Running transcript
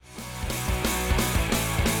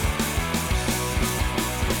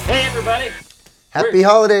Hey, everybody. Happy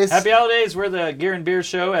holidays. Happy holidays. We're the Gear and Beer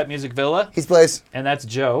Show at Music Villa. He's Blaze. And that's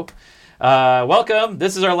Joe. Welcome.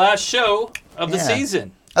 This is our last show of the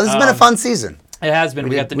season. Oh, this has been a fun season. It has been.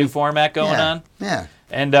 We got the new format going on. Yeah.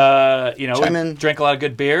 And, we drank a lot of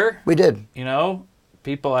good beer. We did.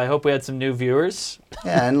 People, I hope we had some new viewers.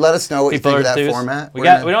 Yeah, and let us know what you think of that format. We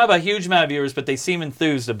don't have a huge amount of viewers, but they seem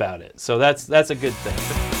enthused about it. So that's a good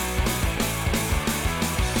thing.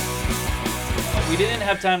 We didn't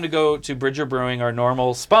have time to go to Bridger Brewing, our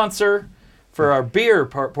normal sponsor, for our beer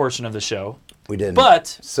portion of the show. We didn't.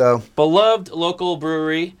 But, beloved local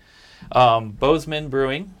brewery, Bozeman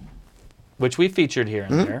Brewing, which we featured here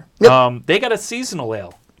and there, they got a seasonal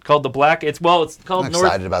ale called the Black. It's called I'm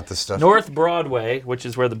excited about this stuff. North Broadway, which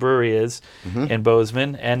is where the brewery is in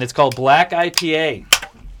Bozeman, and it's called Black IPA.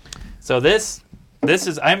 So this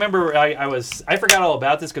is. I remember I forgot all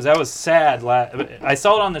about this because I was sad. I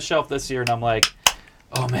saw it on the shelf this year, and I'm like,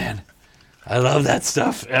 oh man, I love that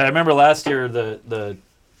stuff. And I remember last year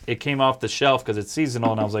it came off the shelf because it's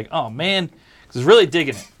seasonal, and I was like, oh man, because I was really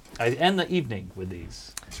digging it. I end the evening with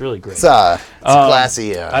these. It's really great. It's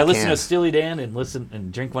classy. I listen to Steely Dan and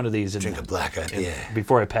drink one of these. And drink a Black IPA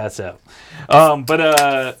before I pass out.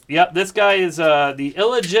 This guy is the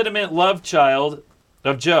illegitimate love child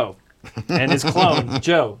of Joe and his clone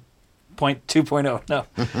Joe, 2.0. No,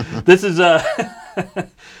 this is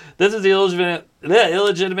the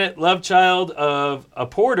illegitimate love child of a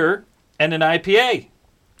porter and an IPA.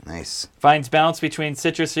 Nice. Finds balance between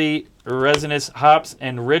citrusy, resinous hops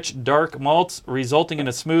and rich dark malts, resulting in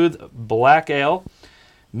a smooth black ale.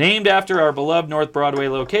 Named after our beloved North Broadway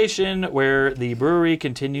location, where the brewery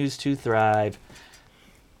continues to thrive.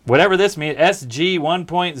 Whatever this means, SG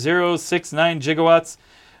 1.069 gigawatts,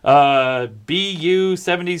 BU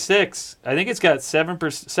 76. I think it's got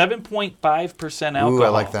 7.5% alcohol. Ooh, I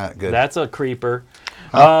like that. Good. That's a creeper.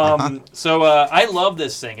 I love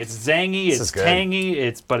this thing. It's zangy, it's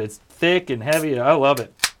tangy, but it's thick and heavy. I love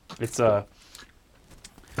it. It's a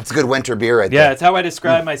good winter beer right there. Yeah, it's how I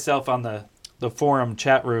describe myself on the forum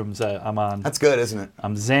chat rooms I'm on. That's good, isn't it?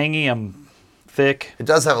 I'm zangy, I'm thick. It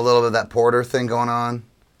does have a little bit of that porter thing going on.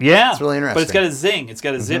 Yeah. It's really interesting. But it's got a zing. It's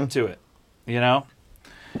got a zip to it. You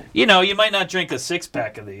might not drink a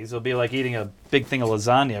 6-pack of these. It'll be like eating a big thing of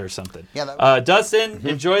lasagna or something. Yeah. Dustin,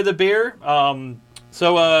 enjoy the beer.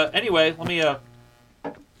 Anyway, let me...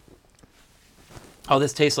 Oh,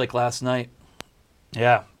 this tastes like last night.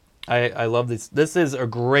 Yeah, I love this. This is a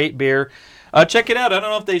great beer. Check it out. I don't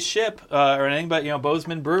know if they ship or anything, but,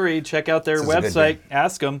 Bozeman Brewery, check out their website.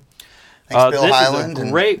 Ask them. Thanks, Bill this Highland is a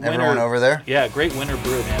great and everyone over there. Yeah, great winter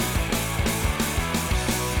brew, man.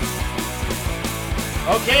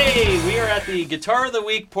 Okay, we are at the Guitar of the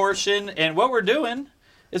Week portion, and what we're doing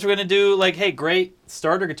is we're going to do, great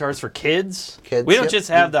starter guitars for kids. We don't just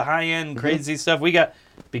have the high-end, crazy stuff. We got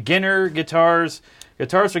beginner guitars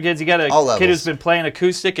for kids. You got a kid who's been playing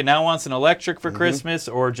acoustic and now wants an electric for Christmas,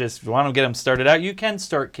 or just want to get them started out. You can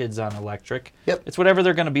start kids on electric. Yep. It's whatever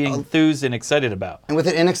they're going to be enthused and excited about. And with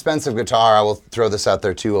an inexpensive guitar, I will throw this out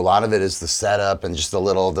there too. A lot of it is the setup and just the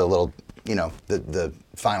little, the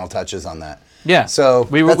final touches on that. Yeah. So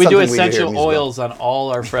we do essential oils on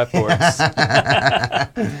all our fretboards.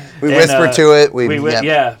 We whisper to it.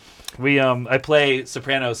 I play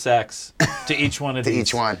soprano sax to each one of these. To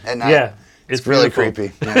each one at night. Yeah. It's really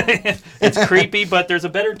creepy. Yeah. It's creepy, but there's a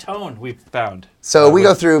better tone we've found. So we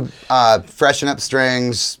go through freshen up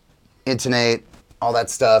strings, intonate, all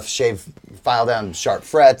that stuff, file down sharp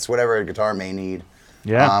frets, whatever a guitar may need.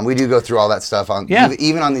 Yeah. We do go through all that stuff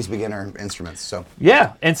even on these beginner instruments. So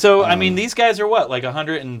yeah. And so, these guys are what, like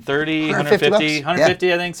 130,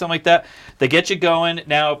 150, I think, something like that. They get you going.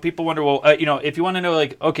 Now, people wonder, well, if you want to know,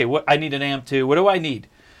 okay, what I need an amp too, what do I need?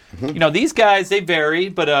 These guys, they vary,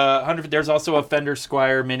 but there's also a Fender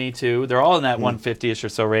Squier Mini too. They're all in that 150-ish or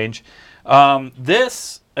so range. An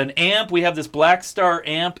amp, we have this Black Star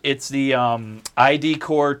amp. It's the ID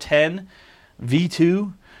Core 10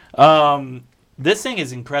 V2. This thing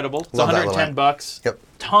is incredible. It's $110. Yep.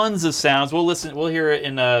 Tons of sounds. We'll hear it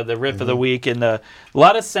in the riff of the week, and a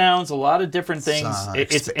lot of sounds, a lot of different things.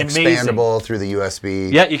 It's amazing. Expandable through the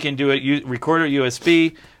USB. Yeah, you can do it. Record it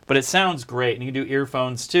USB, but it sounds great, and you can do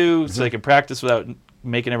earphones too, so they can practice without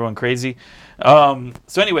making everyone crazy. So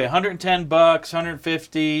anyway, $110,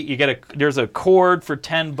 $150. There's a cord for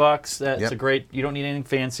 $10. That's a great. You don't need anything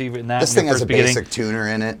fancy in that. This thing has a basic tuner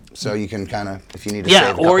in it, so you can kind of, if you need to save a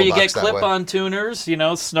couple or you bucks get clip-on tuners.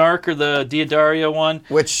 Snark or the Diodario one,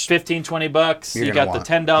 which $15-20. You got the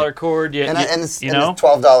 $10 cord. And this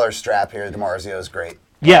 $12 strap here, DiMarzio is great.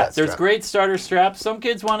 Yeah, that there's strap. great starter straps. Some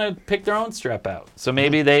kids want to pick their own strap out, so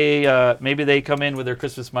maybe they come in with their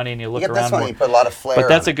Christmas money and you look You get around this one, more. you put a lot of flair. But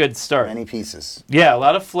that's on a good start. many pieces. Yeah, a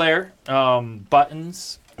lot of flair,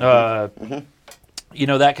 buttons, you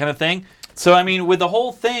know, that kind of thing. So I mean, with the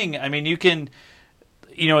whole thing, I mean, you can,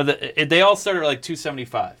 you know, they all start at like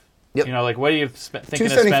 $275. Yep. You know, like what are you thinking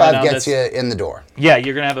of spending $275 on gets this? you in the door. Yeah,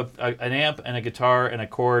 you're gonna have an amp and a guitar and a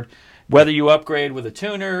cord. Whether you upgrade with a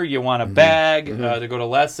tuner, you want a bag to go to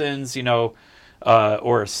lessons, you know,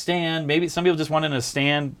 or a stand. Maybe some people just want in a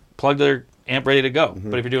stand, plug their amp ready to go.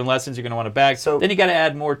 But if you're doing lessons, you're gonna want a bag. So- then you got to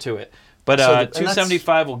add more to it. But So and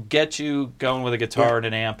 $275 will get you going with a guitar and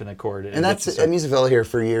an amp and a cord. And that's at Musicville here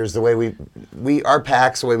for years. The way we our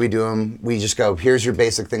packs, the way we do them, we just go, here's your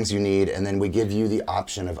basic things you need, and then we give you the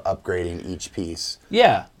option of upgrading each piece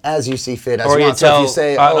yeah. as you see fit. As Or you you want. So tell if you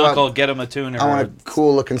say, Uncle, get him a tuner. I want a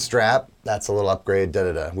cool looking strap, that's a little upgrade. Da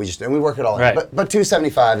da da. We work it all Right. out. But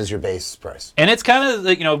 $275 is your base price. And it's kind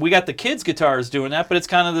of, you know, we got the kids' guitars doing that, but it's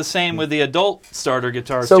kind of the same with the adult starter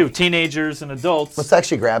guitars So- too. Teenagers and adults. Let's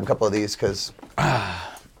actually grab a couple of these because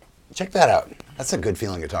check that out. That's a good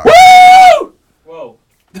feeling guitar. Whoa.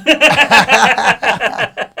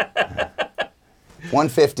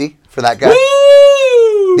 $150 for that guy.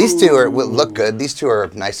 Woo! These two will look good. These two are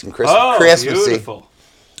nice and Oh, Christmassy. beautiful.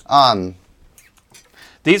 Um,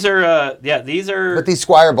 These are, these are, but these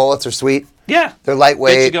Squire bullets are sweet. yeah. They're Get you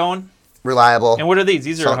lightweight, going. reliable. And what are these?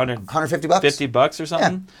 These are So, 150 $150. $50 or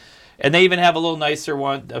something. And they even have a little nicer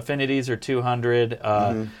one. Affinities are 200.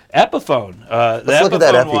 Epiphone. The Let's look at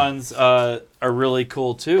that Epiphone Epi. ones are really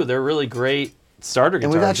cool too. They're really great starter And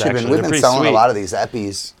guitars. we've actually been They're selling pretty a sweet. lot of these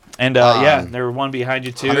Epis. And yeah, there's one behind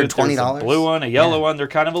you too. $120. There's a blue one, a yellow Yeah. one. They're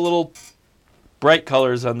kind of a little bright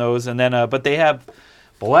colors on those. And then, but they have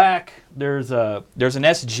black. There's an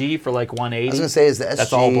SG for like 180. I was gonna say, is the SG?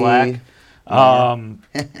 That's all black.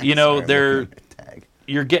 You know, Sorry, they're I'm looking at the tag.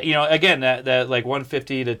 you're get you know again that like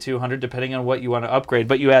 150 to 200 depending on what you want to upgrade.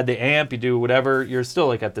 But you add the amp, you do whatever. You're still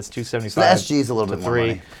like at this 275. So the SG is a little to bit more 3.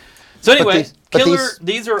 money. So anyway, but killer. these-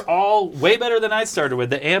 These are all way better than I started with.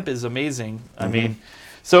 The amp is amazing. I Mm-hmm. mean,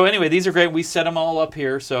 so anyway, these are great. We set them all up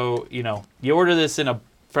here. So you know, you order this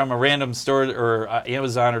from a random store or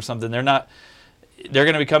Amazon or something. They're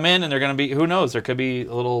going to be come in and they're going to be, who knows, there could be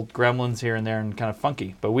little gremlins here and there and kind of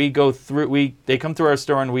funky. But we go through, they come through our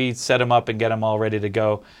store and we set them up and get them all ready to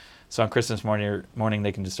go. So on Christmas morning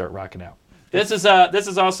they can just start rocking out. This is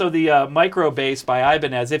also the micro bass by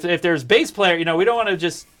Ibanez. If there's bass player, you know, we don't want to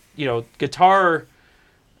just, you know, guitar,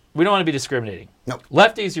 we don't want to be discriminating. Nope.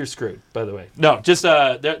 Lefties, you're screwed, by the way. No, just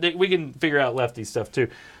we can figure out lefty stuff too.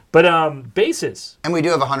 But basses. And we do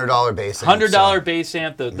have a $100 bass. $100 bass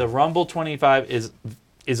amp. The Rumble 25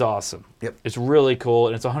 is awesome. Yep. It's really cool,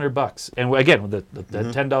 and it's $100. And again, with the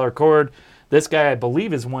 $10 cord, this guy I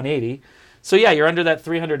believe is $180. So yeah, you're under that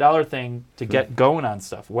 $300 thing to get going on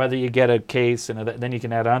stuff. Whether you get a case and then you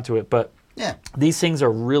can add on to it. But Yeah. these things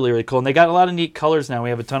are really, really cool, and they got a lot of neat colors now. We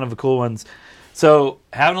have a ton of cool ones. So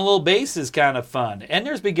having a little bass is kind of fun. And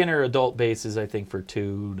there's beginner adult basses, I think, for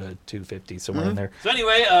 $200 to $250, somewhere in there. So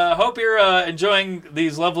anyway, hope you're enjoying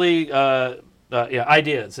these lovely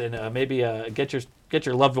ideas, and maybe get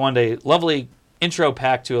your loved one a lovely intro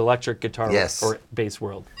pack to electric guitar Yes. or bass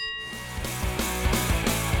world.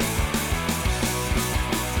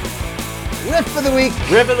 Riff of the week.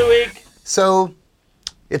 Rip of the week. So,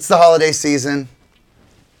 it's the holiday season.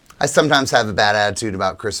 I sometimes have a bad attitude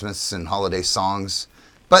about Christmas and holiday songs,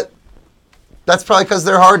 but that's probably because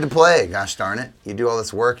they're hard to play. Gosh darn it. You do all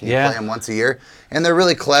this work and you Yeah. play them once a year, and they're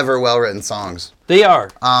really clever, well-written songs. They are.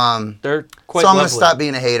 Um, They're quite so I'm going lovely. to stop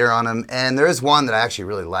being a hater on them, and there is one that I actually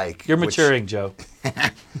really like. You're which- maturing, Joe.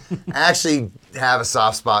 I actually have a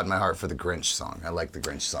soft spot in my heart for the Grinch song. I like the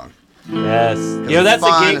Grinch song. Yes. You know, it's that's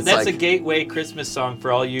fun, a it's that's a like- gateway Christmas song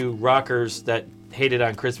for all you rockers that hated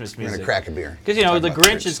on Christmas I'm music. going to crack a beer. Because, you know, Talk the about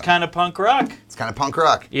Grinch is song. kind of punk rock. It's kind of punk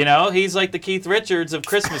rock. You know, he's like the Keith Richards of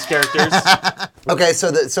Christmas characters. Okay, so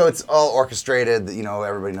it's all orchestrated. You know,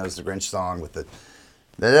 everybody knows the Grinch song with the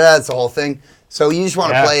that's the whole thing. So you just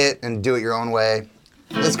want to Yeah. play it and do it your own way.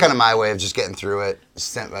 That's kind of my way of just getting through it,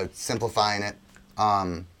 simplifying it.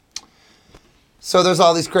 So there's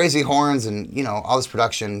all these crazy horns and you know all this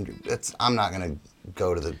production. I'm not gonna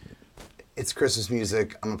go to the. It's Christmas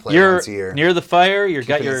music. I'm gonna play it You're once a year. near the fire. You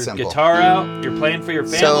got Keeping it your simple. guitar out. You're playing for your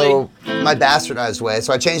family. So my bastardized way.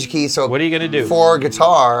 So I changed the key. So What are you gonna do? For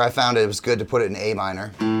guitar? I found it was good to put it in A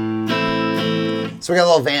minor. So we got a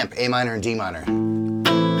little vamp, A minor and D minor.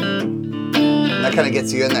 That kind of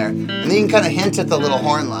gets you in there, and then you can kind of hint at the little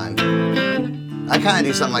horn line. I kind of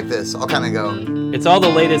do something like this. I'll kind of go. It's all the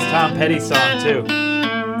latest Tom Petty song too.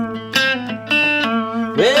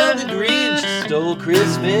 Well, the Grinch stole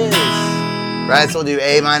Christmas. Right, so we'll do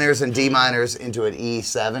A minors and D minors into an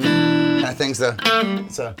E7 kind of thing. So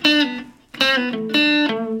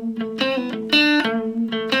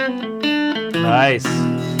Nice.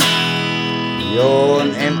 your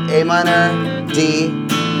A minor, D,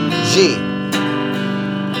 G.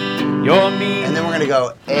 You're me. And then we're going to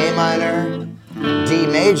go A minor, D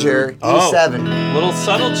major, E7. Little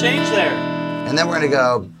subtle change there. And then we're going to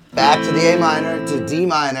go back to the A minor, to D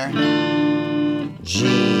minor,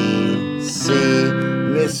 G, C,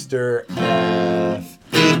 Mr. F,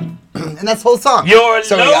 E. And that's the whole song. You're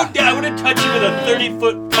So we low got, down. I want to touch you with a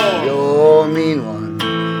 30-foot pole. you're a mean one,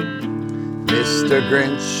 Mr.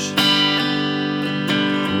 Grinch.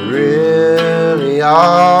 Really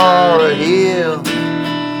are a heel.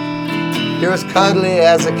 You're as cuddly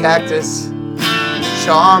as a cactus, as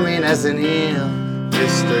charming as an eel,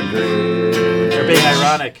 Mr. Grinch. They're being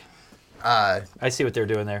ironic. Uh, I see what they're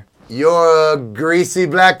doing there. You're a greasy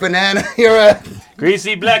black banana. You're a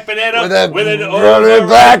Greasy black banana with an runny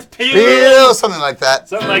black peel, something like that.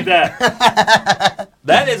 Something like that.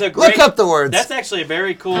 That is a great. Look up the words. That's actually a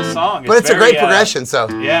very cool song. But it's a very, great progression. So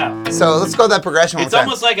Yeah. so let's go with that progression one It's more time.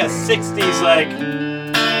 almost like a 60s, like,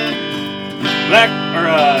 black, or,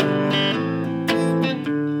 I'm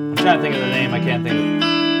trying to think of the name. I can't think of it.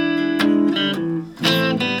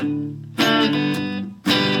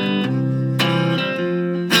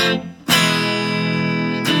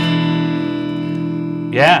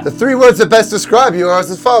 Yeah. The three words that best describe you are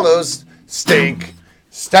as follows: stink,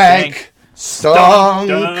 stank, stunk.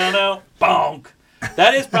 Dun-dun-dun-dun, bonk.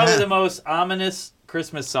 That is probably the most ominous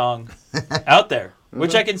Christmas song out there,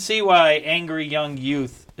 which I can see why angry young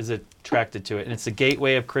youth is attracted to it. And it's the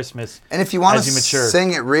gateway of Christmas. And if you want as to you mature.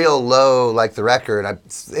 sing it real low, like the record,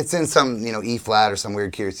 it's in some E flat or some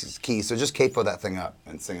weird key. So just capo that thing up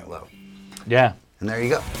and sing it low. Yeah. And there you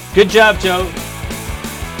go. Good job, Joe.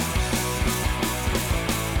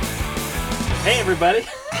 Hey, everybody.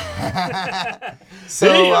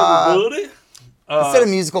 So Hey, everybody. instead of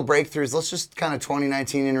musical breakthroughs, let's just kind of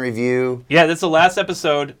 2019 in review. Yeah, this is the last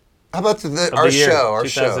episode. How about the our year, show, the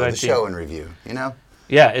 2019. show in review? You know?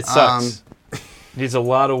 Yeah, it sucks. Needs a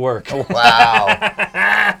lot of work. Wow.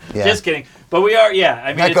 Yeah. Just kidding. But we are, yeah. I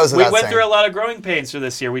mean, That goes we without went saying. through a lot of growing pains through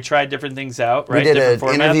this year. We tried different things out, right? We did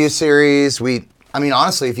Different an formats. interview series. I mean,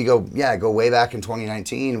 honestly, if you go way back in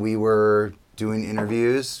 2019, we were doing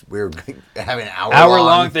interviews. We were having an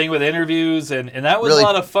hour-long thing with interviews, and that was really, a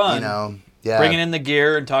lot of fun. You know, yeah. Bringing in the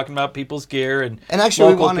gear and talking about people's gear and actually,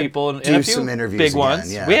 we local wanna people and do a few some interviews big again,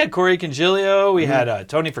 ones. yeah. We had Corey Congilio. We had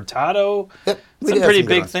Tony Furtado. Yep, we Some did have pretty some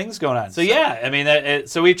good big ones. things going on. So yeah, I mean,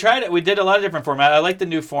 so we tried it. We did a lot of different formats. I like the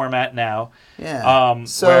new format now. Yeah.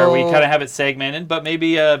 Where we kind of have it segmented, but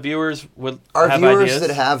maybe viewers would Our have viewers ideas.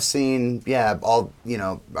 that have seen, all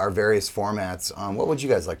our various formats. What would you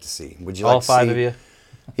guys like to see? Would you all like to five see, of you.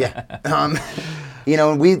 Yeah.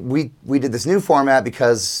 We did this new format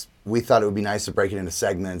because we thought it would be nice to break it into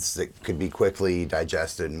segments that could be quickly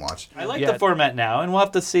digested and watched. I like the format now, and we'll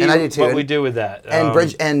have to see And I do too. what we do with that.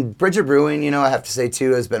 And Bridger Brewing, I have to say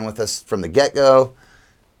too, has been with us from the get-go.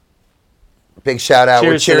 Big shout out.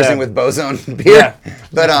 Cheers We're to cheersing them. with Bozone beer.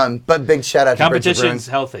 Yeah. But big shout out to Bridger Brewing. Competition's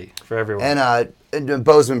healthy for everyone. And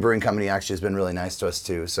Bozeman Brewing Company actually has been really nice to us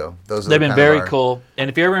too. So those are They've been kind of very our- cool. And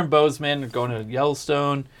if you're ever in Bozeman, going to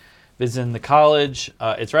Yellowstone, visiting the college,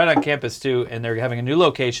 it's right on campus too. And they're having a new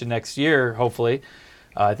location next year, hopefully.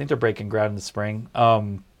 I think they're breaking ground in the spring.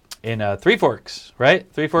 In Three Forks, right?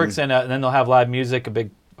 Three Forks, and then they'll have live music, a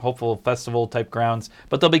big, hopeful festival type grounds.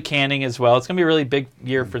 But they'll be canning as well. It's going to be a really big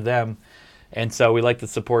year for them. And so we like to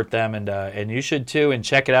support them, and you should too, and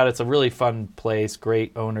check it out. It's a really fun place,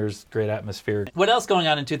 great owners, great atmosphere. What else going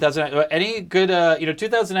on in 2019? Any good,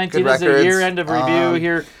 2019 Good is a records. year end of review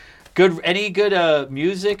here. Any good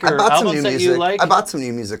music or I bought some albums new that music. you like? I bought some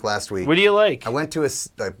new music last week. What do you like? I went to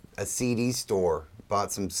a CD store,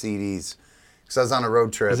 bought some CDs because I was on a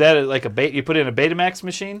road trip. Is that like you put in a Betamax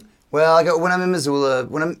machine? Well, when I'm in Missoula,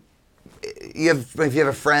 if you have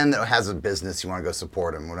a friend that has a business, you want to go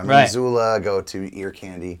support him. When I'm in Right. Missoula, go to Ear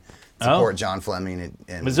Candy, support John Fleming.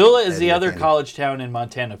 And Missoula is at the Ear other Candy. college town in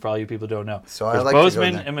Montana, for all you people who don't know. So I There's like to go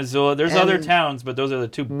Bozeman there. and Missoula. There's And other towns, but those are the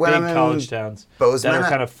two big when I'm in college towns Bozeman, that are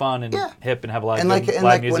kind of fun and yeah. hip and have a lot of And good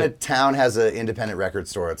like live when a music. town has an independent record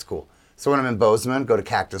store, it's cool. So when I'm in Bozeman, go to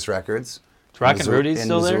Cactus Records. Rockin' Rudy's in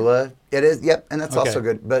still there? Missoula. It is, yep, and that's Okay. also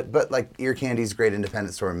good. But like Ear Candy's great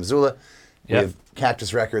independent store in Missoula. We Yep. have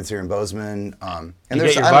Cactus Records here in Bozeman. And You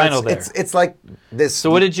there's get your I don't know, vinyl it's like this.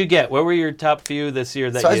 So what did you get? What were your top few this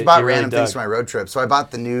year that So I you, just bought you really random things dug? for my road trip. So I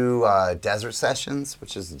bought the new Desert Sessions,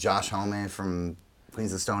 which is Josh Homme from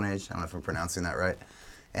Queens of the Stone Age. I don't know if I'm pronouncing that right.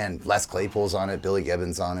 And Les Claypool's on it, Billy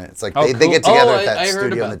Gibbons on it. It's like Oh, they cool. get together Oh, at that I heard studio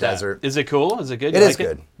in about the that. desert. Is it cool? Is it good? It You is like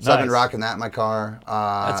good. So I've been Nice. rocking that in my car.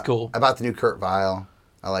 That's cool. I bought the new Kurt Vile.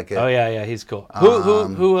 I like it. Oh yeah, he's cool.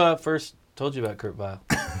 Who first told you about Kurt Vile?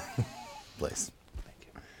 Blaze.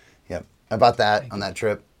 Yep. I bought that on that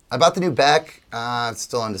trip. I bought the new Beck.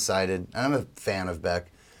 Still undecided. I'm a fan of Beck.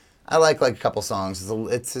 I like a couple songs.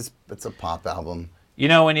 It's a pop album. You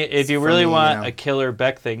know, if you For really me, want you know. a killer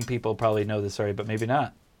Beck thing, people probably know this already, but maybe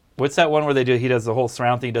not. What's that one where he does the whole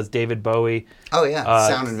surround thing? He does David Bowie. Oh yeah,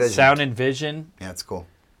 Sound and Vision. Sound and Vision. Yeah, it's cool.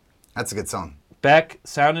 That's a good song. Beck,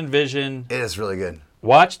 Sound and Vision. It is really good.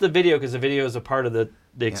 Watch the video because the video is a part of the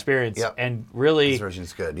experience, Yep. and really, This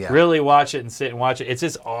version's good. Yeah. really watch it and sit and watch it. It's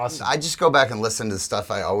just awesome. I just go back and listen to the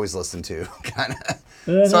stuff I always listen to, kind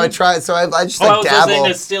of. So I try. So I just I like was dabble.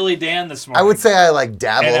 listening to Steely Dan this morning. I would say I like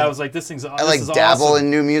dabble. and I was like, this thing's I like dabble in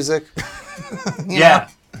new music. You Yeah.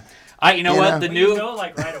 know? You know You what? know? The But you new go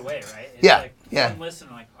like right away, right? It's Yeah, like yeah. one listen,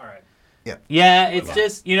 like, all right. Yeah, it's Yeah.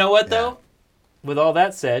 just, you know what, Yeah. though? With all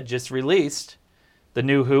that said, just released the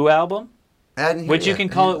new Who album, I didn't hear which you yet. can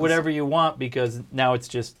I call didn't it whatever you want because now it's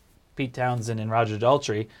just Pete Townsend and Roger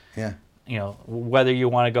Daltrey. Yeah. You know, whether you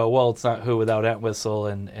want to go, well, it's not Who without Entwistle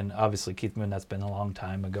and obviously Keith Moon, that's been a long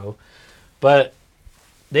time ago. But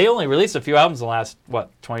they only released a few albums in the last,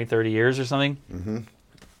 20, 30 years or something? Mm-hmm.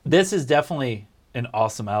 This is definitely an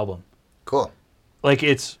awesome album. Cool. Like,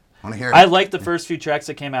 it's... Want to hear it? I liked the first few tracks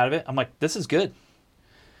that came out of it. I'm like, this is good.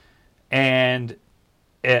 And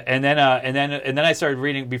then I started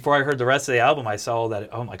reading before I heard the rest of the album. I saw that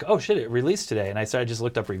I'm like, oh shit, it released today, and I just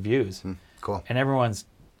looked up reviews, Cool. and everyone's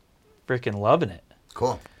freaking loving it,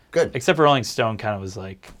 Cool. Good. except for Rolling Stone, kind of was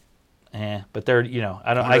like, But they're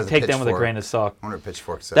I the take them with a Pitchfork. grain of salt. I wonder what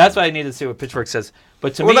Pitchfork says. That's why I need to see what Pitchfork says.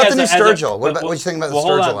 But to What me, about the new as a- Sturgill? What but- do you think about the well,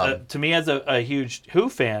 hold Sturgill on. album? To me, as a huge Who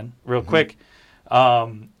fan, real quick,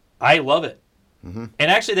 I love it. Mm-hmm.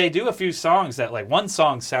 And actually, they do a few songs that, like, one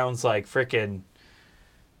song sounds like frickin'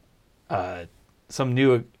 some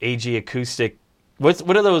new AG acoustic. What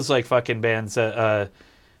are those like fucking bands that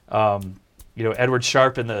Edward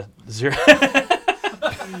Sharp and the Zero.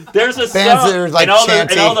 There's a Bands song that are, like, and all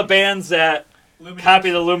chanty. the bands that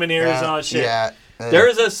copy the Lumineers and all that shit. Yeah.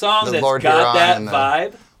 There's a song the that's Lord got Huron that and the-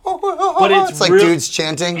 vibe. But it's like real- dudes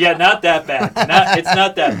chanting. Yeah, not that bad. It's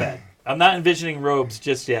not that bad. I'm not envisioning robes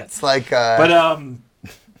just yet. It's like.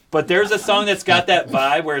 But there's a song that's got that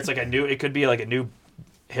vibe where it's like it could be like a new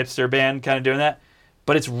hipster band kind of doing that,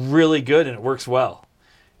 but it's really good and it works well.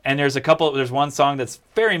 And there's one song that's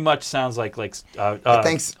very much sounds like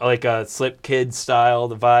a Slip Kid style,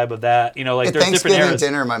 the vibe of that. Like At there's different Thanksgiving eras.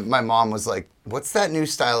 dinner, my mom was like, "What's that new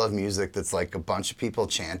style of music that's like a bunch of people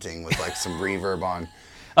chanting with like some reverb on?"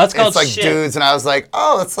 That's called It's like shit. dudes, and I was like,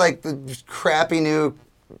 "Oh, it's like the crappy new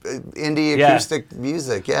indie Yeah. acoustic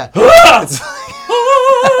music." Yeah. It's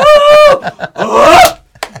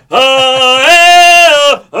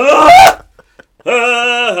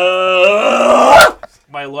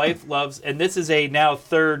My wife loves, and this is a now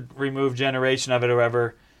third removed generation of it or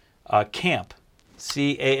whatever, Camp.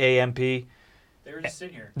 CAAMP. They were just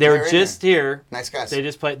sitting here. They were They're in just here. nice guys. They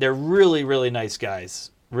just played. They're really, really nice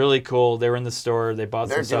guys. Really cool. They were in the store. They bought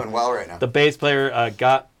They're some stuff. doing well right now. The bass player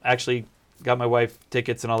got my wife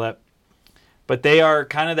tickets and all that. But they are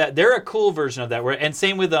kind of that. They're a cool version of that. And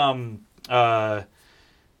same with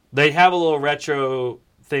they have a little retro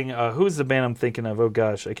thing. Who's the band I'm thinking of? Oh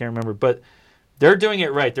gosh, I can't remember. But they're doing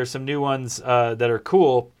it right. There's some new ones that are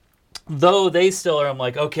cool, though they still are. I'm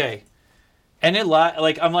like, okay, and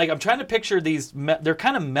I'm trying to picture these. They're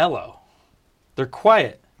kind of mellow. They're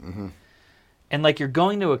quiet, and like you're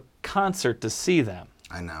going to a concert to see them.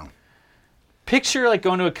 I know. Picture like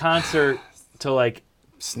going to a concert to like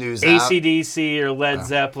Snooze out. AC/DC or Led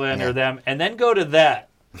Zeppelin yeah. or them, and then go to that.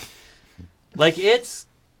 Like it's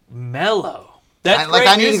mellow. That's great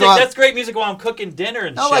I need to music. go out- That's great music while I'm cooking dinner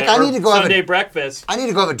and No, shit. like, I or need to go have a- Sunday breakfast. I need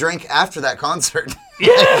to go have a drink after that concert.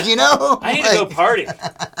 Yeah. You know? I need to go party.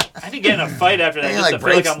 I need to get in a fight after that I need just to to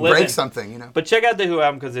feel like I'm living. break something, you know? But check out the Who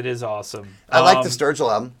album because it is awesome. I like the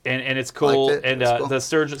Sturgill album. and it's cool. liked it. And It's cool. the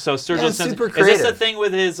Sturgill. So Sturgill Yeah, it's super is this the creative. thing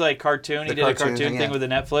with his like cartoon? He The did a cartoon cartoon thing, thing yeah. with the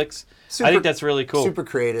Netflix. Super, I think that's really cool. Super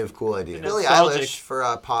creative, cool idea. Billie nostalgic. Eilish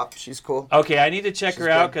for pop, she's cool. Okay, I need to check her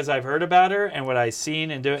out good. because I've heard about her and what I've seen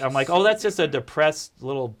and do it. I'm like, oh, that's just a depressed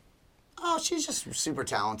little. Oh, she's just super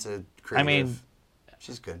talented, creative. mean-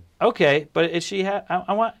 she's good. Okay, but is she?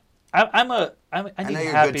 I want. I need know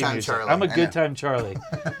you're a happy good time music. Charlie. I'm a I good know. time Charlie.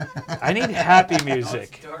 I need happy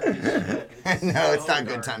music. Dark as shit. No, it's not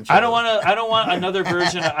Good Time Charlie. I don't want another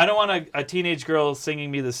version. I don't want a teenage girl singing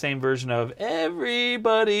me the same version of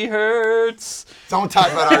 "Everybody Hurts." Don't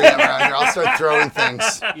talk about REM around here. I'll start throwing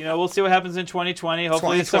things. You know, we'll see what happens in 2020.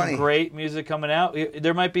 Hopefully, 2020. some great music coming out.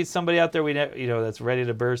 There might be somebody out there that's ready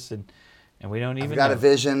to burst, and we don't even I've got know. a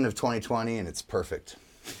vision of 2020, and it's perfect.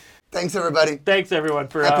 Thanks, everybody. Thanks everyone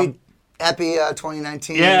for Happy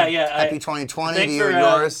 2019. Yeah. Happy 2020 Thanks to you for and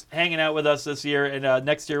yours. hanging out with us this year. And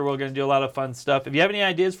next year we're going to do a lot of fun stuff. If you have any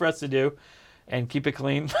ideas for us to do, and keep it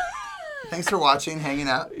clean. Thanks for watching, hanging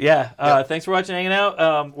out. Yeah. Yep. Thanks for watching, hanging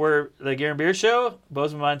out. We're the Garen Beer Show,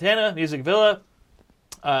 Bozeman, Montana, Music Villa.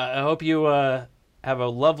 I hope you have a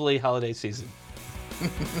lovely holiday season.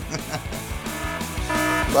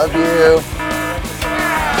 Love you.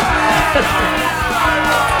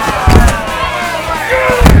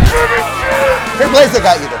 Here, Blaze, I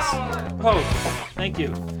got you this. Oh, thank you.